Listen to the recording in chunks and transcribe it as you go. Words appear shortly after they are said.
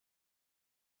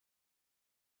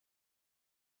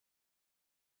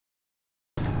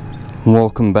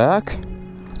Welcome back.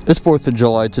 It's 4th of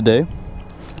July today.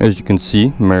 As you can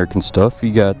see, American stuff.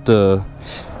 You got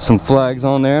some flags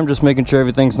on there. I'm just making sure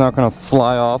everything's not gonna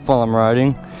fly off while I'm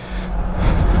riding.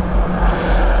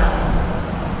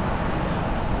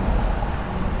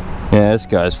 Yeah, this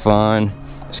guy's fine.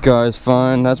 This guy's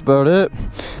fine. That's about it.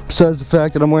 Besides the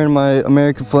fact that I'm wearing my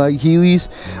American flag Heelys,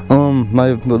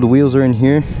 the wheels are in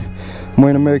here. I'm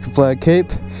wearing an American flag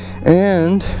cape,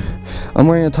 and I'm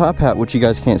wearing a top hat, which you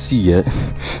guys can't see yet,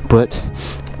 but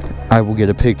I will get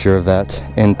a picture of that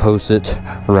and post it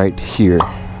right here.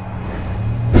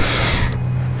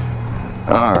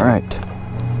 All right.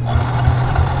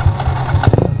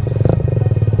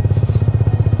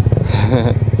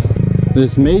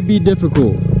 This may be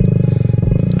difficult.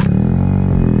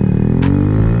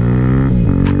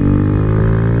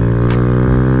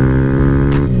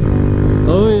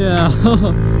 Oh yeah,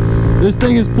 this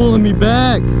thing is pulling me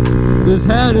back. This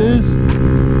hat is.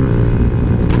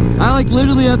 I like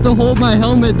literally have to hold my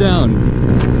helmet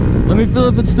down. Let me feel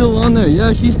if it's still on there.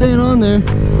 Yeah, she's staying on there.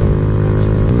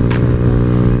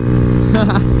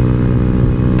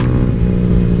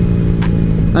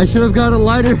 I should have got a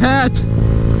lighter hat.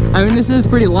 I mean, this is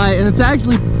pretty light, and it's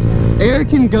actually, air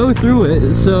can go through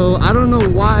it, so I don't know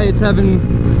why it's having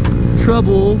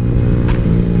trouble.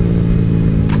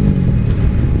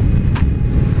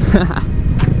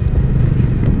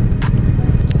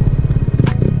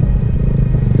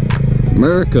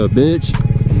 America, bitch.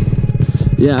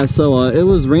 Yeah, so it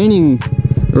was raining,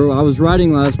 or I was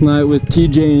riding last night with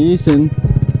TJ and Ethan,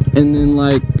 and then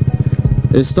like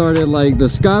it started, like the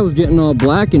sky was getting all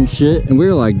black and shit, and we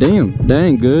were like, damn, that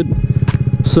ain't good.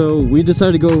 So we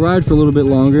decided to go ride for a little bit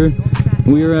longer.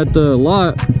 We were at the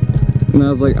lot, and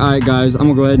I was like, alright guys, I'm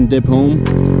gonna go ahead and dip home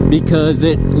because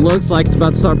it looks like it's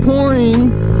about to start pouring.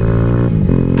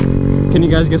 Can you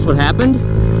guys guess what happened?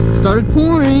 It started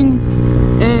pouring,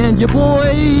 and your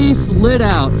boy slid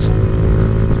out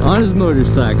on his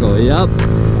motorcycle. Yep,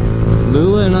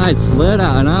 Lula and I slid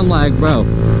out, and I'm like, bro,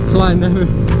 so I never,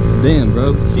 damn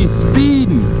bro, she's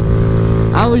speeding.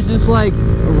 I was just like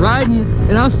riding,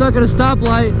 and I was stuck at a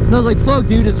stoplight, and I was like, fuck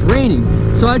dude, it's raining.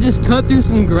 So I just cut through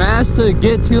some grass to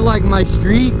get to like my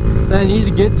street that I needed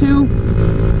to get to.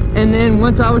 And then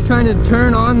once I was trying to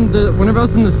turn on whenever I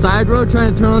was in the side road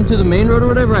trying to turn onto the main road or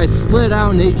whatever, I slid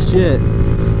out and ate shit.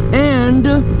 And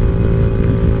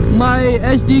my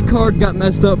SD card got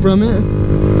messed up from it.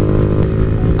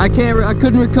 I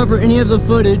couldn't recover any of the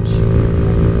footage,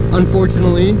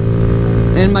 unfortunately.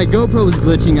 And my GoPro was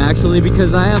glitching actually,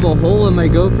 because I have a hole in my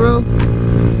GoPro,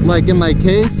 like in my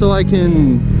case, so I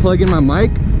can plug in my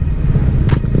mic.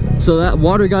 So that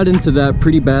water got into that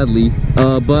pretty badly,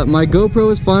 but my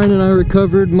GoPro is fine, and I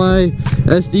recovered my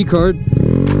SD card.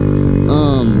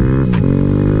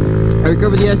 I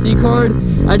recovered the SD card.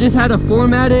 I just had to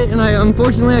format it, and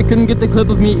unfortunately I couldn't get the clip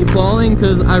of me falling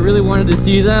because I really wanted to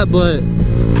see that. But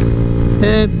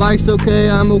hey, bike's okay,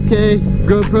 I'm okay,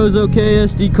 GoPro's okay,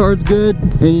 SD card's good,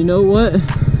 and you know what?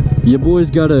 Your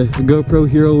boy's got a GoPro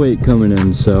Hero 8 coming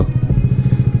in, so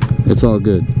it's all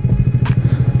good.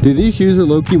 Dude, these shoes are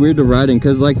low-key weird to ride in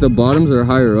because like the bottoms are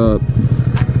higher up.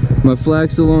 My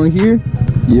flag's still on here.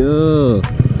 Yeah.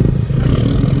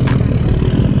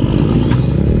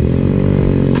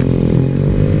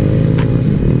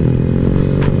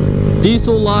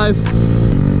 Diesel life.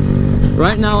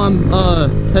 Right now I'm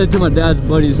headed to my dad's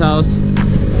buddy's house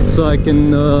so I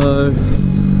can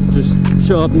just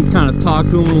show up and kind of talk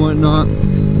to him and whatnot,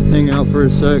 hang out for a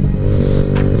sec.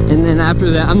 And then after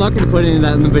that, I'm not going to put any of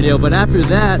that in the video, but after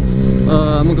that,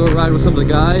 I'm going to go ride with some of the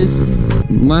guys.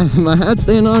 My hat's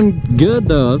staying on good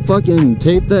though. I fucking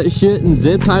taped that shit and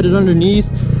zip tied it underneath.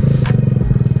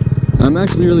 I'm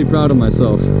actually really proud of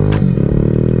myself.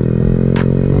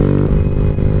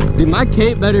 Dude, my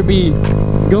cape better be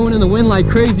going in the wind like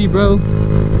crazy, bro.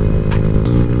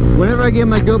 Whenever I get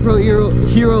my GoPro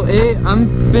Hero 8, I'm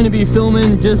finna be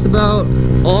filming just about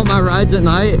all my rides at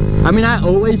night. I mean, I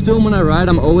always film when I ride.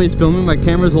 I'm always filming. My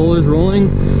camera's always rolling,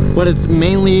 but it's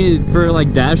mainly for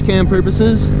like dash cam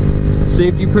purposes,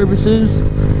 safety purposes.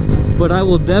 But I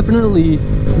will definitely,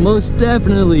 most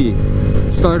definitely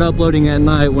start uploading at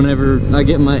night whenever I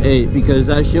get my 8, because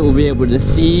that shit will be able to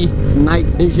see night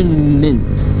vision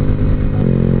mint.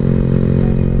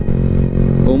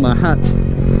 Oh, my hat.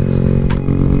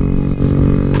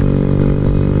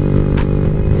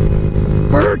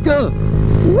 America!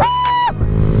 Woo!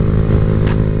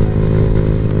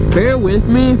 Bear with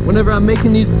me whenever I'm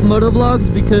making these moto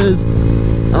vlogs, because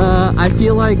I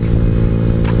feel like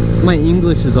my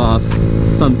English is off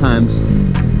sometimes,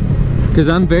 because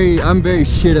I'm very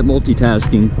shit at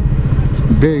multitasking.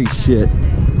 Very shit.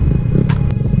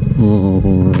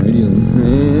 Alrighty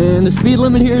then. And the speed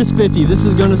limit here is 50. This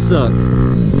is gonna suck.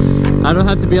 I don't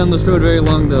have to be on this road very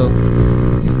long though.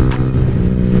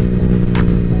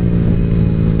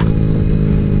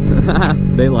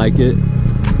 They like it.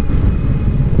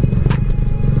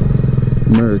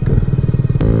 America.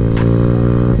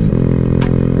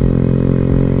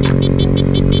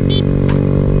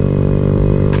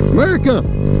 America!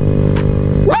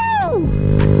 Woo!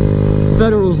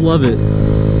 Federals love it.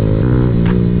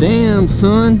 Damn,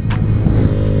 son.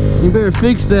 You better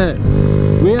fix that.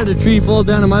 We had a tree fall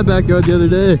down in my backyard the other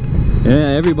day. Yeah,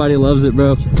 everybody loves it,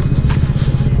 bro.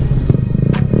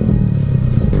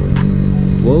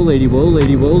 Whoa, lady, whoa,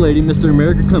 lady, whoa, lady. Mr.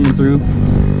 America coming through.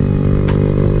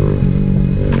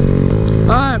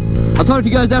 Alright, I'll talk to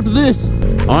you guys after this.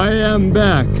 I am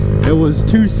back. It was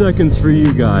 2 seconds for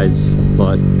you guys.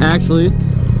 But actually,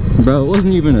 bro, it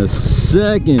wasn't even a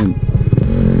second.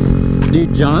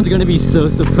 Dude, John's gonna be so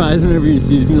surprised whenever he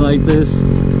sees me like this.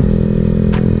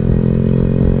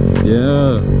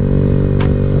 Yeah.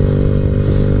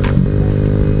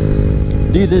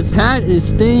 Dude, this hat is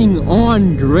staying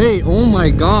on great. Oh my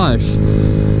gosh.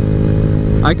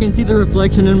 I can see the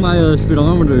reflection in my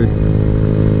speedometer.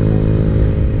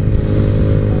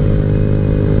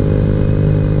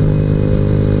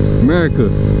 America.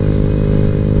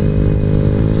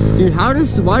 Dude,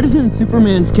 why doesn't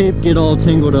Superman's cape get all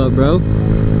tangled up, bro?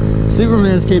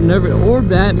 Superman's cape never, or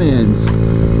Batman's.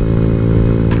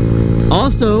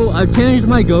 Also, I've changed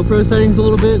my GoPro settings a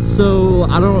little bit, so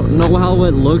I don't know how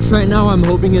it looks right now. I'm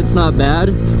hoping it's not bad.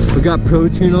 We got Pro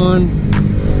Tune on,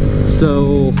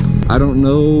 so I don't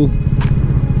know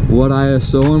what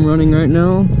ISO I'm running right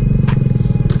now.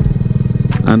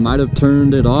 I might have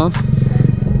turned it off,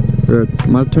 or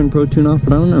might have turned Pro Tune off,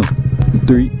 but I don't know.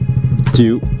 3,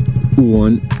 2,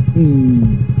 1,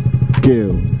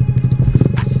 go.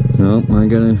 No, I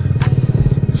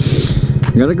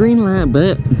got a green light,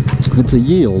 but it's a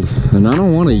yield, and I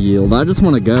don't want to yield. I just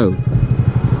want to go.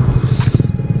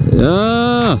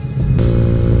 Yeah,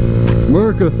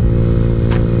 America,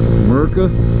 America,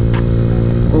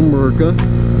 America,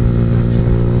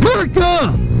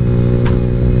 America.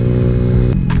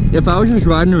 If I was just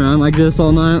riding around like this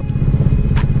all night,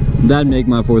 that'd make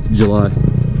my 4th of July.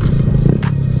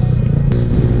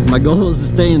 My goal is to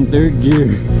stay in 3rd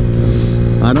gear.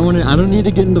 I don't need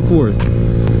to get into 4th,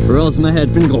 or else my head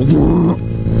finna go.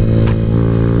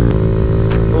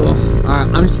 Oh, alright,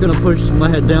 I'm just gonna push my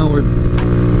head downward.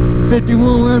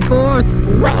 51 went 4th.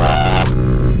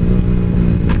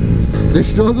 The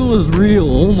struggle is real.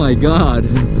 Oh my god.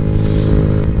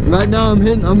 Right now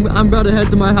I'm about to head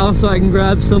to my house so I can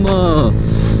grab some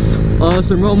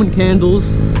Roman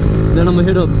candles. Then I'm gonna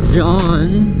hit up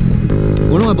John.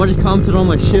 One of my buddies commented on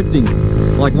my shifting,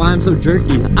 like why I'm so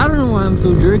jerky. I don't know why I'm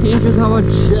so jerky, it's just how I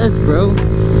shift, bro.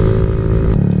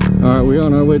 Alright, we're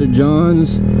on our way to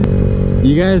John's.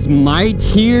 You guys might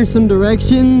hear some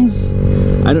directions.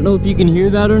 I don't know if you can hear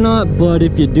that or not, but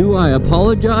if you do, I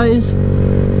apologize.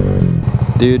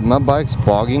 Dude, my bike's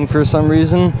bogging for some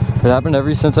reason. It happened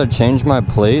ever since I changed my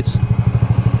plates.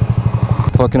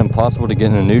 Fucking impossible to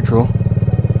get into neutral.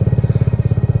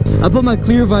 I put my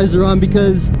clear visor on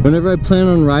because whenever I plan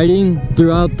on riding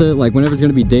throughout the, like whenever it's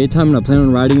gonna be daytime and I plan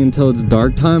on riding until it's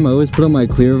dark time, I always put on my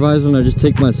clear visor and I just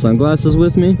take my sunglasses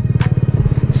with me.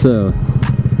 So,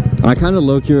 I kind of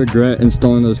low-key regret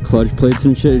installing those clutch plates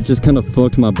and shit. It just kind of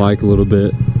fucked my bike a little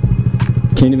bit.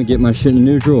 Can't even get my shit in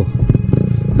neutral.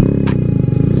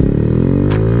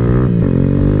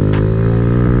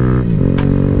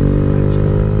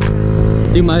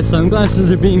 Dude, my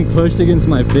sunglasses are being pushed against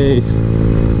my face.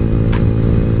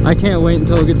 I can't wait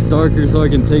until it gets darker so I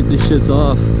can take these shits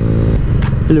off.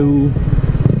 Hello.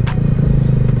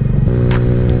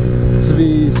 This would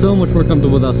be so much more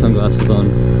comfortable without sunglasses on.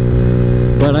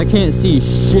 But I can't see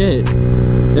shit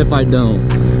if I don't.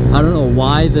 I don't know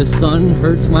why the sun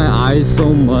hurts my eyes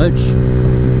so much,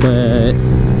 but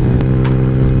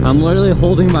I'm literally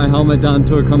holding my helmet down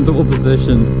to a comfortable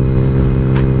position.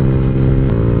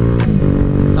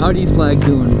 How these flags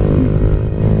doing?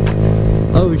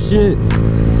 Oh shit.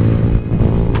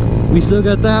 We still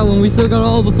got that one. We still got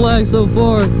all the flags so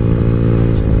far.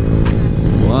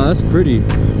 Wow, that's pretty.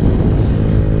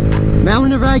 Now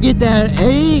whenever I get that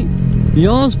 8,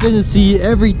 y'all's finna see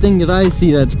everything that I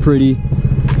see that's pretty.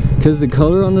 Cause the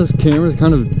color on this camera is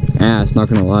kind of ass, not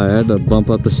gonna lie. I had to bump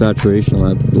up the saturation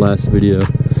on that last video.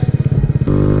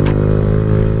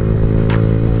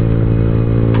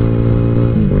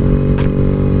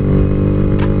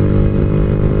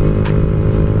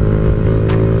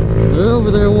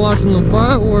 There watching the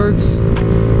fireworks.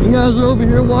 You guys are over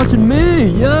here watching me,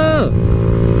 yeah.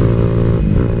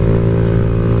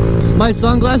 My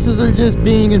sunglasses are just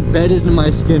being embedded in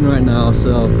my skin right now,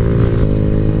 so.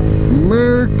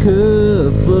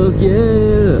 America, fuck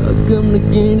yeah. I'm coming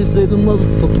again to save the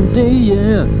motherfucking day,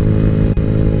 yeah.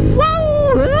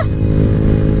 Woo!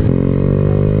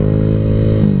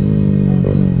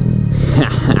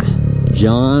 Haha.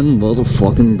 John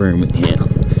motherfucking Birmingham.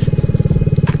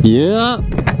 Yeah.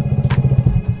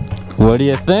 What do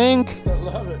you think? I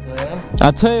love it, man.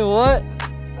 I tell you what.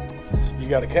 You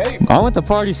got a cape. I went to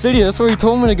Party City. That's where he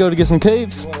told me to go to get some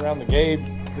capes. You went around the gay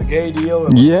deal.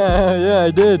 And Yeah,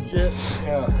 I did. shit.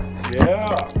 Yeah.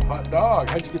 Hot dog.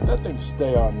 How'd you get that thing to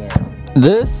stay on there?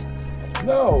 This?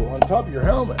 No, on top of your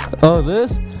helmet. Oh,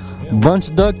 this? Yeah. Bunch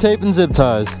of duct tape and zip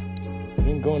ties. It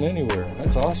ain't going anywhere.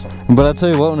 That's awesome. But I tell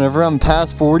you what, whenever I'm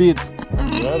past 40, it's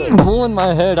pulling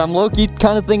my head. I'm low-key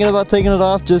kind of thinking about taking it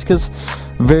off just because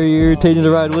very irritating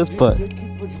to ride with, but Put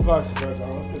your glasses back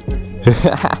on. Let's get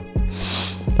a picture.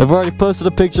 I've already posted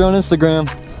a picture on Instagram.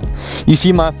 You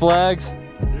see my flags?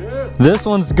 Yeah. This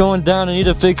one's going down. I need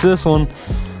to fix this one.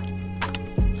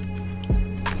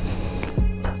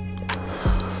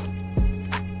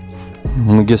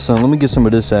 Let me get some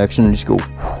of this action and just go.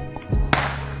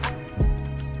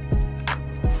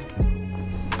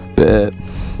 Bet.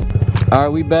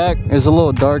 Alright, we back. It's a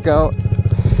little dark out.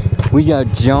 We got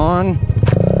John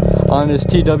on his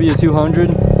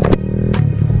TW200.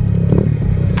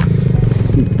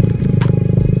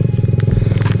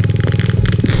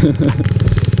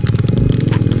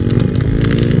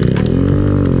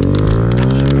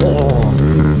 Oh.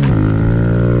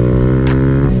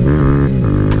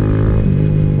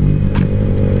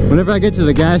 Whenever I get to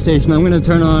the gas station, I'm gonna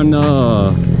turn on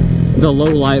the low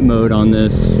light mode on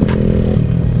this,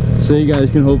 so you guys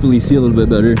can hopefully see a little bit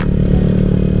better.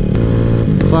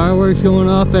 Fireworks going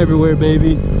off everywhere,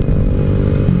 baby.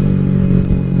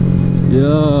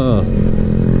 Yeah,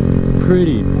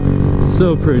 pretty,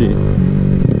 so pretty.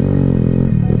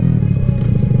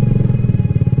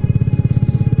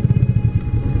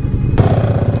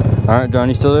 All right, John,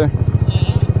 you still there?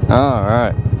 All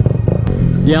right.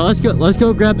 Yeah, let's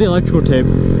go grab the electrical tape.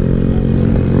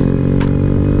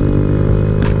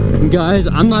 Guys,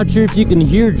 I'm not sure if you can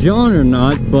hear John or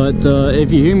not, but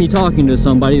if you hear me talking to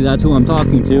somebody, that's who I'm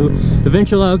talking to.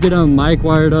 Eventually I'll get a mic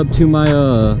wired up to my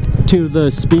to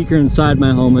the speaker inside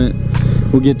my helmet.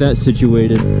 We'll get that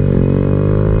situated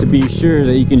to be sure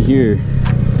that you can hear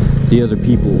the other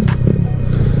people.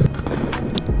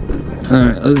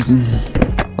 Alright,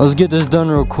 let's get this done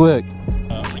real quick.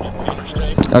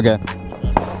 Okay.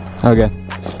 Okay.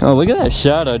 Oh, look at that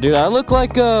shadow, dude. I look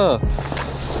like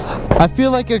I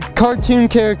feel like a cartoon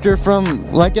character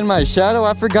from, like, in my shadow.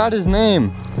 I forgot his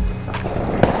name.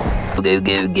 Go,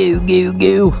 go, go, go,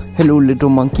 go. Hello, little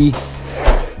monkey.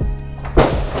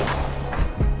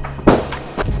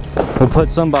 We'll put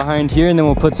some behind here, and then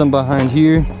we'll put some behind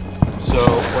here. So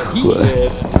what he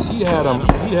did is he had them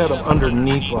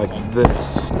underneath like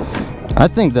this. I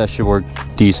think that should work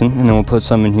decent, and then we'll put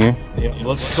some in here. Yeah,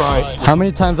 let's try. How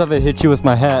many times have I hit you with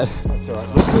my hat? That's all right.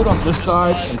 Let's do it on this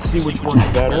side and see which one's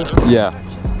better. Yeah.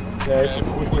 Okay,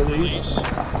 quick release. Okay,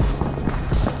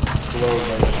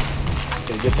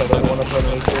 get that other one up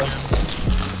underneath there.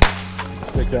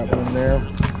 Stick that one in there.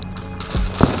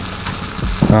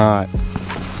 Alright.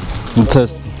 We'll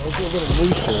test. Those are a little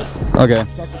looser. Okay.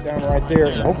 Tuck it down right there,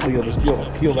 and hopefully you'll just be able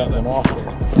to peel that one off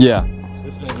there. Yeah.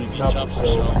 This may be tougher, so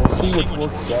we'll see which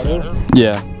works better.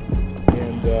 Yeah.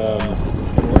 And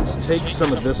let's take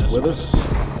some of this with us.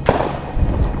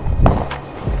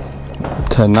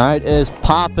 Tonight is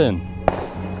poppin'.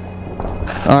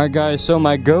 Alright guys, so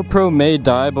my GoPro may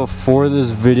die before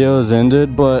this video is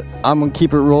ended, but I'm gonna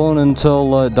keep it rolling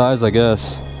until it dies, I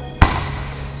guess.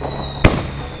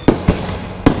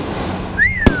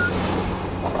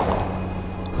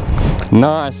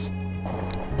 Nice.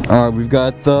 Alright, we've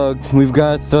got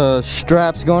the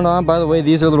straps going on. By the way,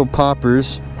 these are little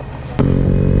poppers.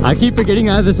 I keep forgetting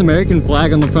I have this American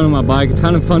flag on the front of my bike. It's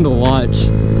kind of fun to watch.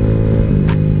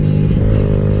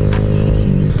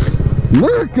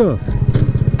 America!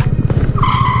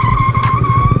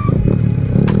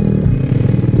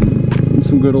 And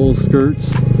some good old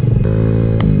skirts.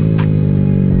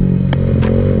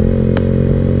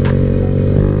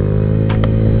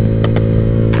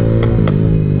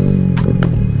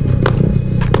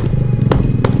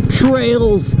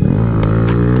 Trails!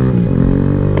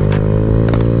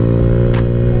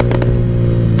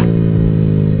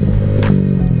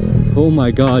 Oh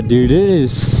my god, dude, it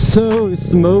is so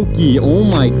smoky. Oh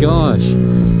my gosh.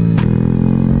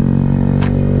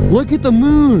 Look at the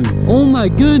moon. Oh my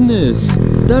goodness.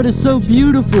 That is so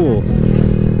beautiful.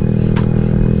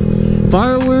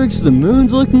 Fireworks, the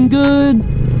moon's looking good.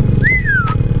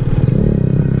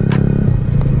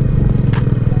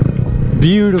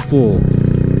 beautiful.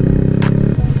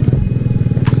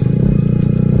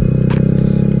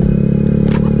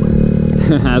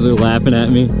 They're laughing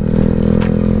at me.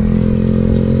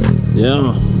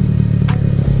 Yeah.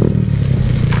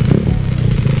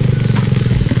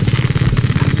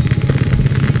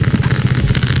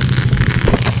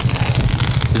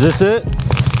 Is this it?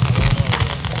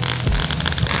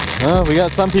 Oh, we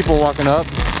got some people walking up.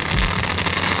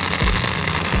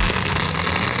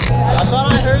 I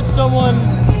thought I heard someone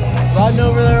riding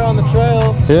over there on the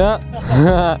trail. Yeah.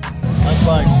 Nice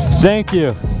bikes. Thank you.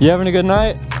 You having a good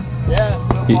night? Yeah,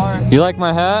 so far. You like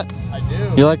my hat? I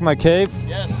do. You like my cape?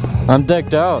 Yes. I'm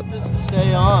decked out. This to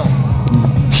stay on.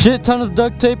 Shit ton of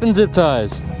duct tape and zip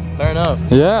ties. Fair enough.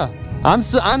 Yeah. I'm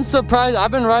surprised.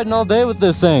 I've been riding all day with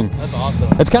this thing. That's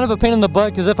awesome. It's kind of a pain in the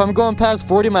butt because if I'm going past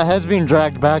 40, my head's being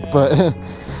dragged back, yeah. But...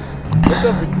 What's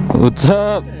up? What's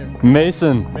up?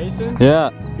 Mason. Mason?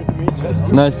 Yeah. Good to meet you.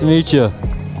 Nice to meet you. I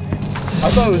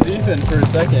thought it was Ethan for a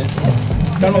second.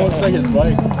 Kind of looks like his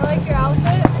bike. I like your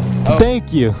outfit. Oh.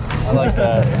 Thank you. I like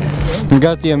that. We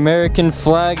got the American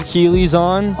flag Heelys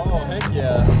on. Oh, heck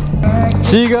yeah.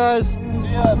 See you guys.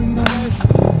 See ya.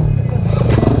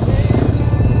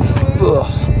 Ugh.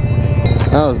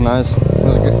 That was nice. That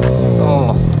was good.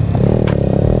 Oh.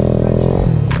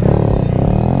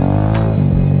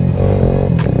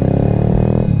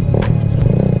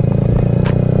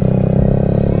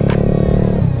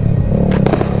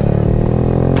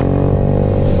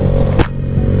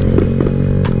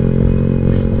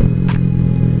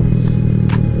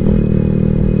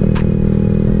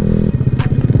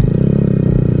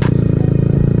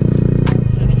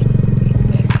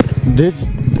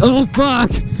 Oh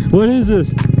fuck! What is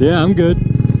this? Yeah, I'm good.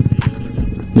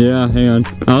 Yeah, hang on.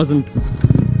 I wasn't.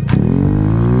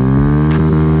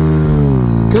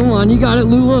 Come on, you got it,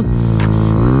 Lula.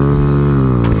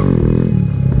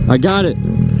 I got it.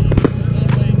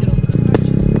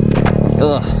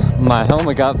 Ugh, my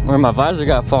helmet or my visor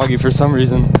got foggy for some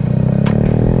reason.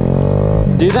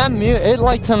 Dude,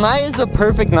 like tonight is the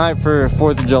perfect night for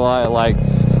 4th of July. Like,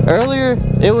 earlier,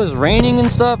 it was raining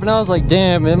and stuff, and I was like,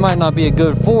 damn, it might not be a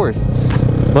good 4th.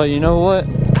 But you know what?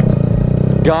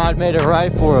 God made it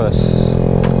right for us.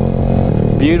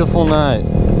 Beautiful night.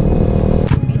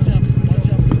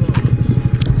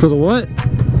 For the what?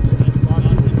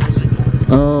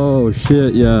 Oh,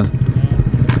 shit, yeah.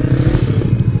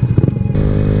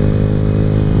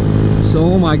 So,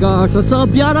 oh my gosh, that's so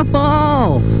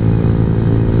beautiful!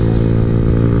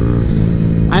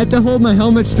 I have to hold my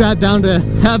helmet strap down to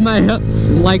have my,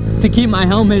 to keep my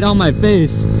helmet on my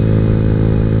face.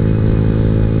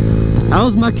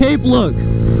 How's my cape look?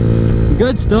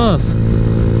 Good stuff.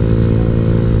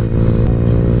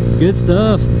 Good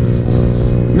stuff.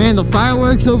 Man, the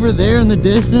fireworks over there in the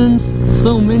distance,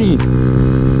 so many.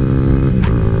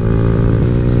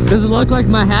 Does it look like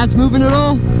my hat's moving at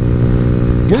all?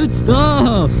 Good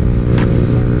stuff.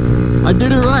 I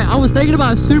did it right. I was thinking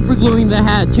about super gluing the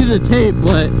hat to the tape,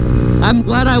 but I'm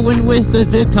glad I went with the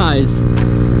zip ties.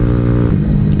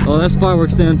 Oh, that's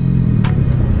fireworks then.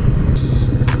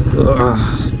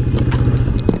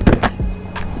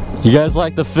 You guys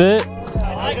like the fit?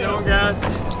 How you doing, guys?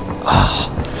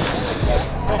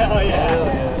 Hell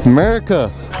yeah.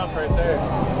 America. Stop right there.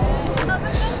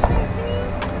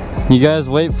 You guys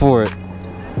wait for it.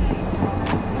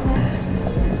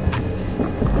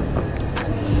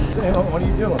 What are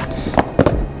you doing?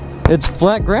 It's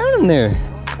flat ground in there.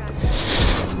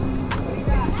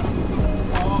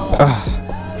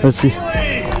 Let's see.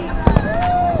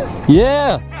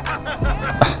 Yeah.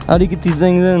 How do you get these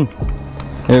things in?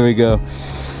 There we go.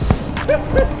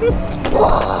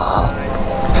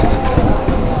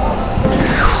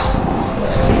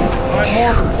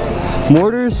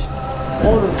 Mortars?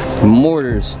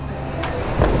 Mortars.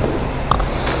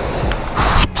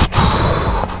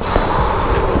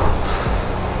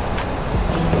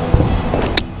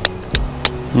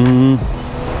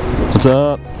 What's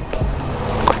up?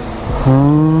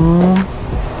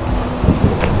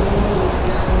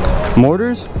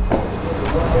 Mortars?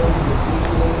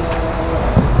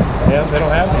 Yeah, they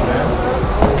don't have any there.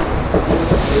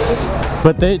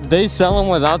 But they sell them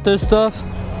without this stuff?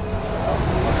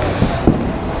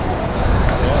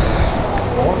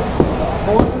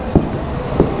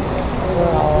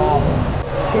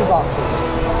 Two boxes.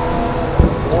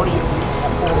 40 apiece.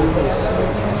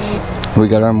 We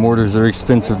got our mortars. They're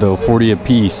expensive though, 40 a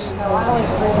piece.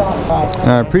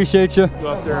 I appreciate you. Go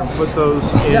up there and put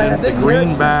those in the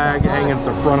green bag hanging at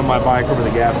the front of my bike over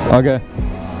the gas tank. Okay.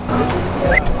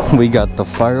 We got the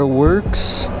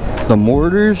fireworks, the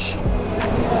mortars.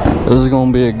 This is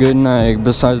gonna be a good night.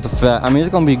 Besides the fact, I mean,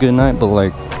 it's gonna be a good night, but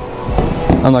like,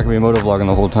 I'm not gonna be motovlogging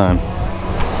the whole time.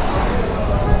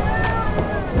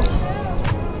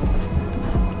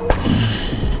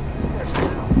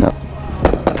 No.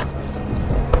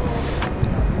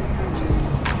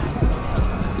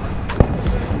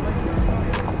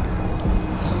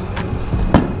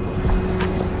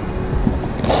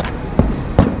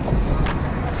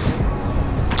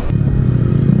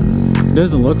 It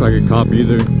doesn't look like a cop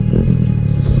either.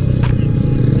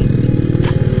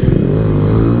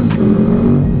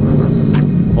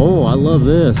 Oh, I love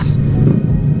this.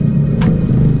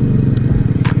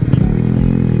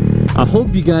 I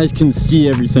hope you guys can see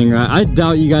everything right. I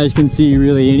doubt you guys can see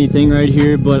really anything right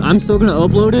here, but I'm still gonna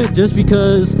upload it just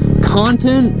because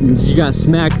content. You got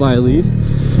smacked by a leaf.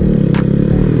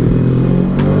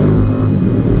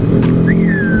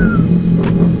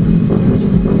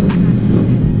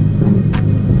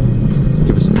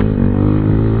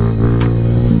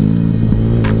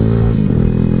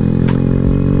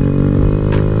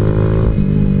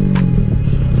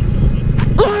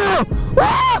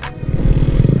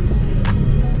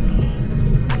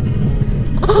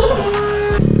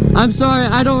 I'm sorry,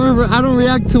 I don't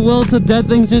react too well to dead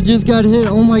things that just got hit.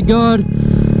 Oh my god.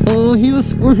 Oh, he was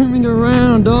squirming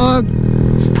around, dog.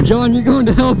 John, you're going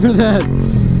to hell for that.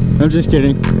 I'm just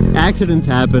kidding. Accidents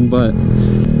happen, but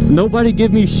nobody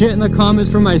give me shit in the comments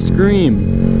for my scream.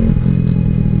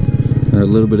 Alright, a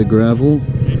little bit of gravel.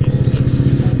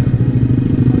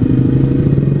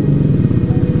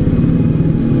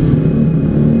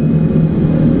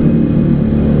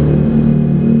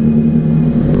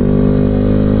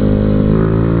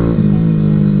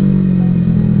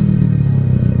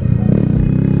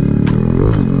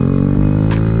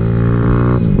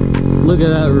 Look at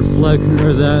that reflection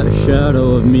or that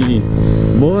shadow of me.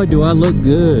 Boy, do I look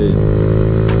good.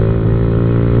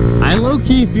 I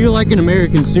low-key feel like an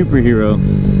American superhero.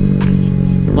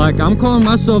 Like, I'm calling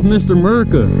myself Mr.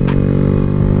 America.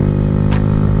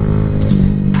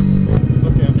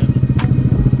 Look at it.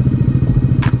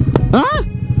 Huh?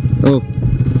 Oh.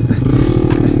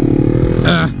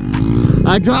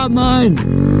 I dropped mine.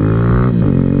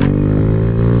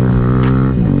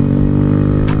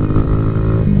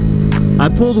 I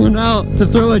pulled one out to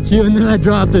throw at you and then I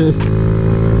dropped it.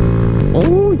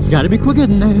 Oh, you gotta be quicker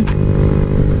than that.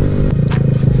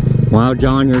 Wow,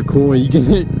 John, you're cool. You can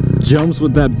hit jumps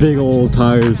with that big old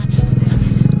tires.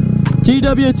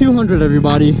 TW200,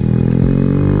 everybody.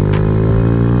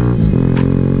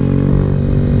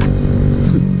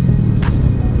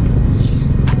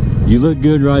 You look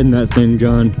good riding that thing,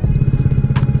 John.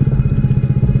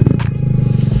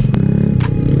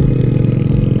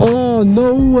 Oh,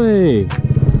 no way.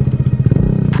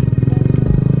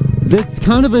 That's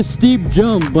kind of a steep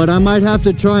jump, but I might have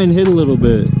to try and hit a little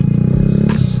bit.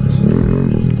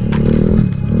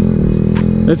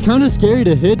 It's kind of scary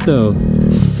to hit though.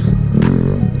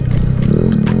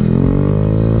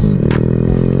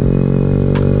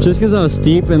 Just because I was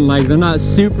steep and like they're not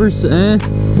super,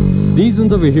 These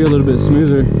ones over here are a little bit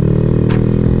smoother.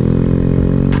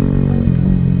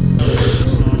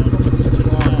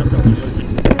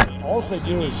 All they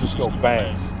do is just go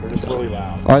bang. They're just really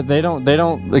loud. Alright, they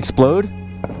don't explode?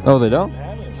 Oh, they don't?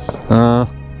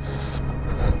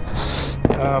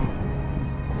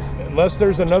 Unless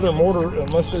there's another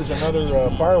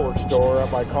fireworks store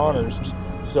up by Connor's.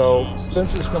 So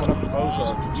Spencer's coming up to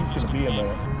Ozarks, and he's going to be in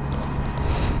there.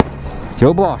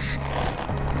 Joe Bosch.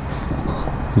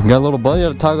 You got a little buddy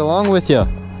to tug along with you.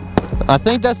 I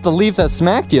think that's the leaf that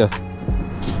smacked you.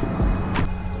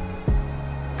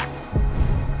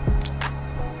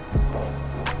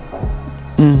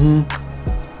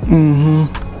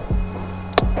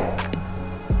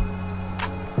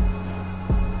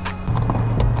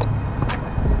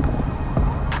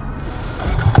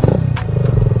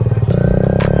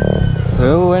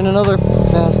 Oh, and another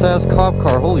fast-ass cop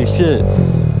car. Holy shit.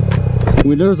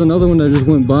 There's another one that just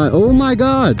went by. Oh my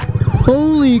god.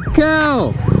 Holy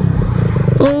cow.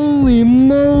 Holy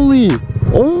moly.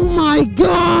 Oh my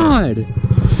god.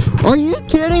 Are you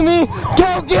kidding me?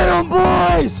 Go get him,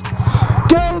 boys.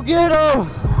 Go get him.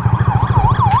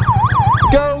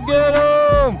 Go get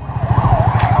him.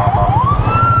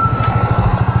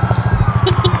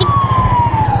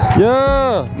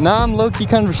 Yeah. Now I'm low-key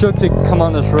kind of shook to come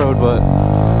on this road, but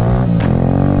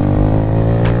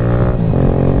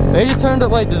they just turned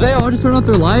up. Like, did they all just turn off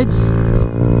their lights?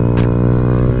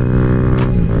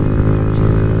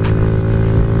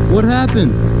 What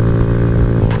happened?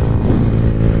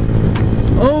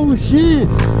 Oh shit!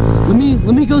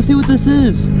 Let me go see what this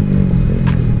is.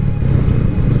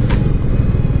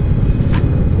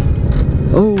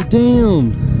 Oh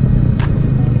damn!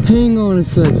 Hang on a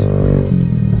second.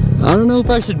 I don't know if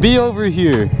I should be over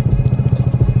here.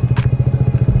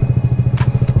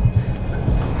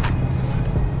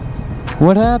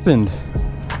 What happened?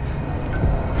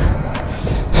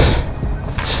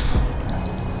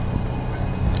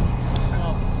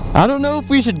 I don't know if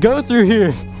we should go through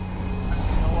here.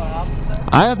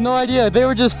 I have no idea. They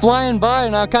were just flying by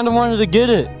and I kind of wanted to get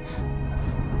it.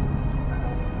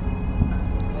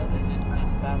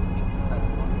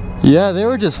 Yeah, they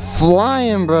were just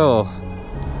flying, bro.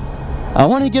 I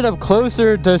want to get up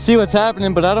closer to see what's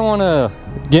happening, but I don't want to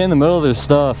get in the middle of their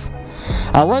stuff.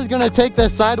 I was going to take the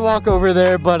sidewalk over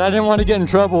there, but I didn't want to get in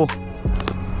trouble.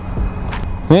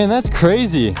 Man, that's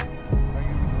crazy. Are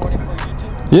you recording for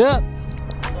YouTube? Yep.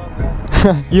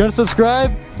 You want to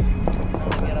subscribe?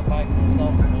 Get a bike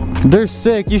myself. They're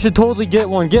sick. You should totally get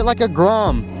one. Get like a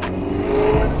Grom.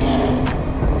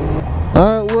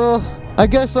 Alright, well, I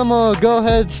guess I'm gonna go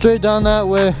ahead straight down that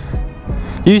way.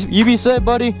 You be safe,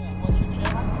 buddy. What's your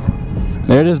channel?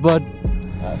 There it is, bud.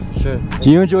 For sure.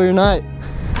 You enjoy your night.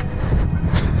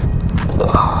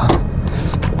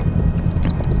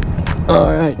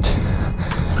 Alright.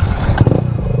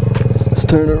 Let's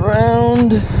turn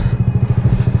around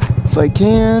if I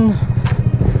can.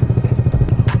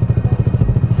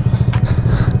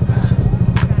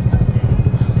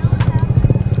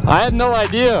 I have no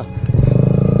idea.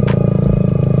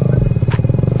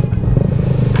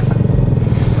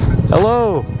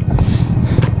 Hello.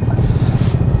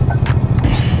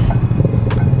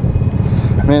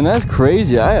 Man, that's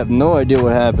crazy. I have no idea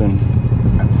what happened.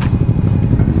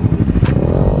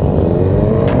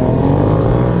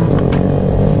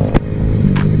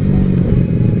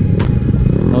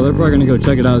 Oh, they're probably gonna go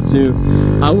check it out too.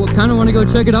 I kind of want to go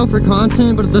check it out for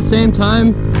content, but at the same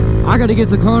time, I gotta get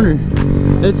to Connor.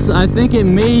 I think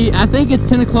it's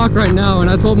 10 o'clock right now, and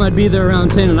I told him I'd be there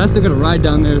around 10, and I still gotta ride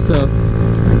down there, so.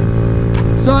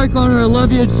 Sorry, Connor, I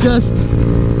love you. It's just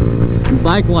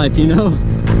bike life, you know?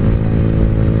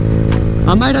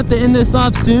 I might have to end this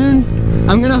off soon.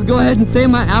 I'm gonna go ahead and say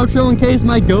my outro in case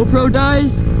my GoPro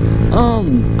dies.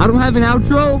 I don't have an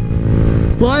outro,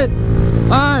 but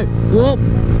alright, well,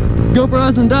 GoPro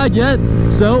hasn't died yet,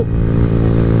 so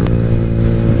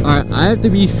alright, I have to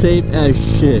be safe as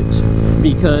shit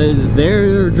because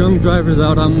there are drunk drivers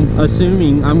out. I'm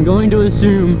going to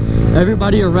assume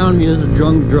everybody around me is a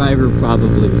drunk driver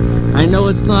probably. I know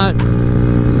that's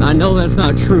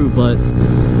not true, but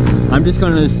I'm just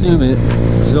gonna assume it,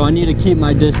 so I need to keep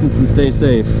my distance and stay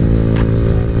safe.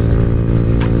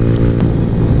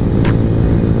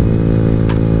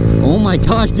 Oh my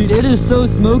gosh, dude, it is so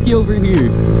smoky over here.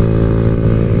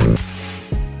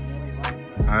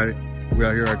 Alright, we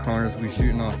out here at Connor's, we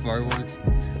shooting off fireworks.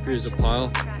 Here's a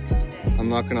pile. I'm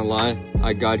not gonna lie,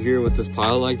 I got here with this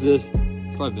pile like this.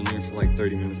 Probably been here for like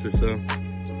 30 minutes or so.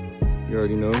 You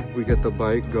already know, we got the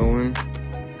bike going.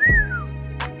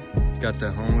 Got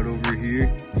the helmet over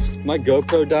here. My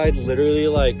GoPro died literally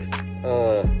like,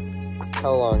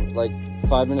 how long? Like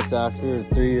 5 minutes after, or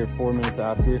 3 or 4 minutes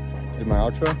after did my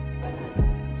outro.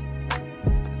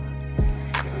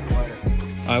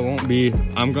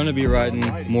 I'm gonna be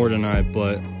riding more tonight,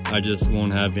 but I just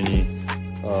won't have any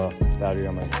battery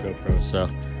on my GoPro, so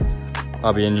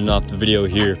I'll be ending off the video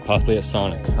here, possibly at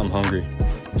Sonic. I'm hungry.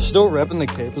 Still repping the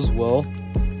cape as well.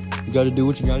 You gotta do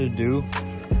what you gotta do.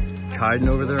 Hiding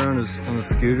over there on the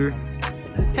scooter.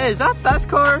 Hey, is that fast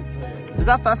car? Is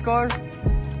that fast car?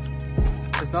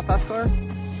 It's not fast car?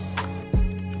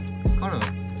 Hold on.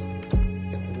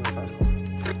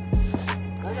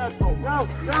 I gotta go.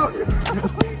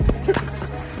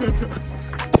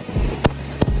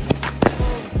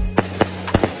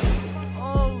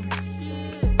 Oh shit!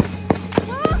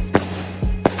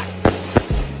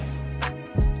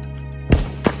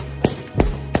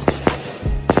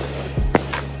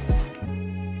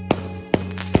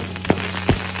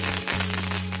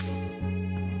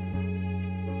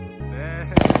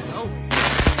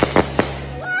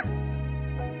 What?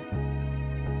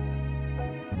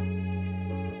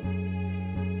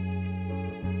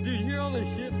 Dude, you hear all this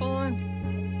shit falling?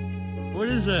 What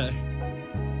is that?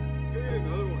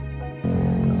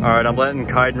 Alright, I'm letting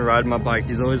Kaiden ride my bike.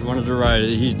 He's always wanted to ride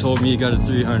it. He told me he got a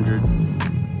 300.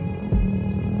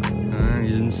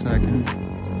 He's in second.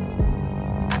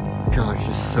 Gosh,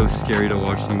 it's so scary to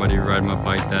watch somebody ride my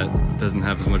bike that doesn't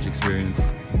have as much experience.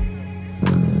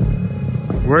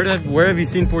 Where have you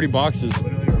seen 40 boxes?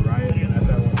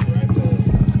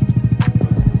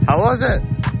 How was it?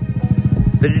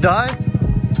 Did you die?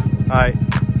 Alright.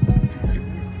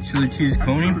 Chili cheese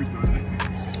coney.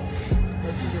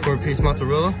 4-piece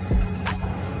mozzarella.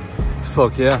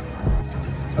 Fuck yeah.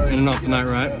 Ending off the night,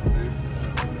 right?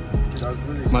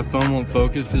 My phone won't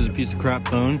focus because it's a piece of crap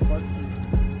phone.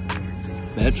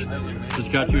 Bitch,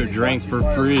 just got you a drink for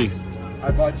free. I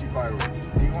bought you fireworks.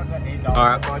 Do you want that $8?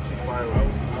 Alright. I bought you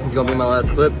fireworks. This is gonna be my last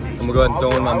clip. I'm gonna go ahead and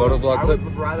throw in my motovlog clip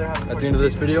at the end of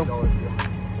this video.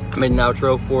 I made an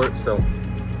outro for it, so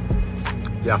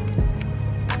yeah.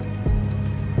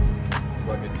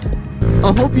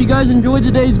 I hope you guys enjoyed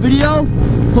today's video.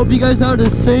 Hope you guys had a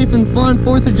safe and fun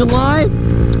 4th of July.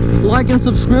 Like and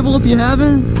subscribe if you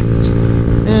haven't.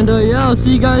 And yeah, I'll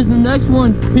see you guys in the next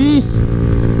one. Peace.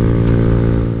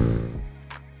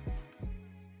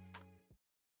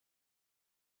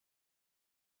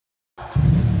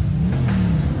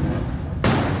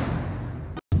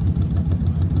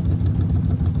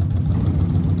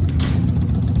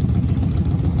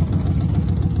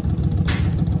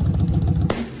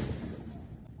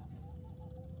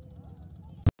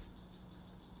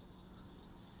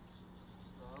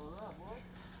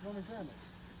 You understand it?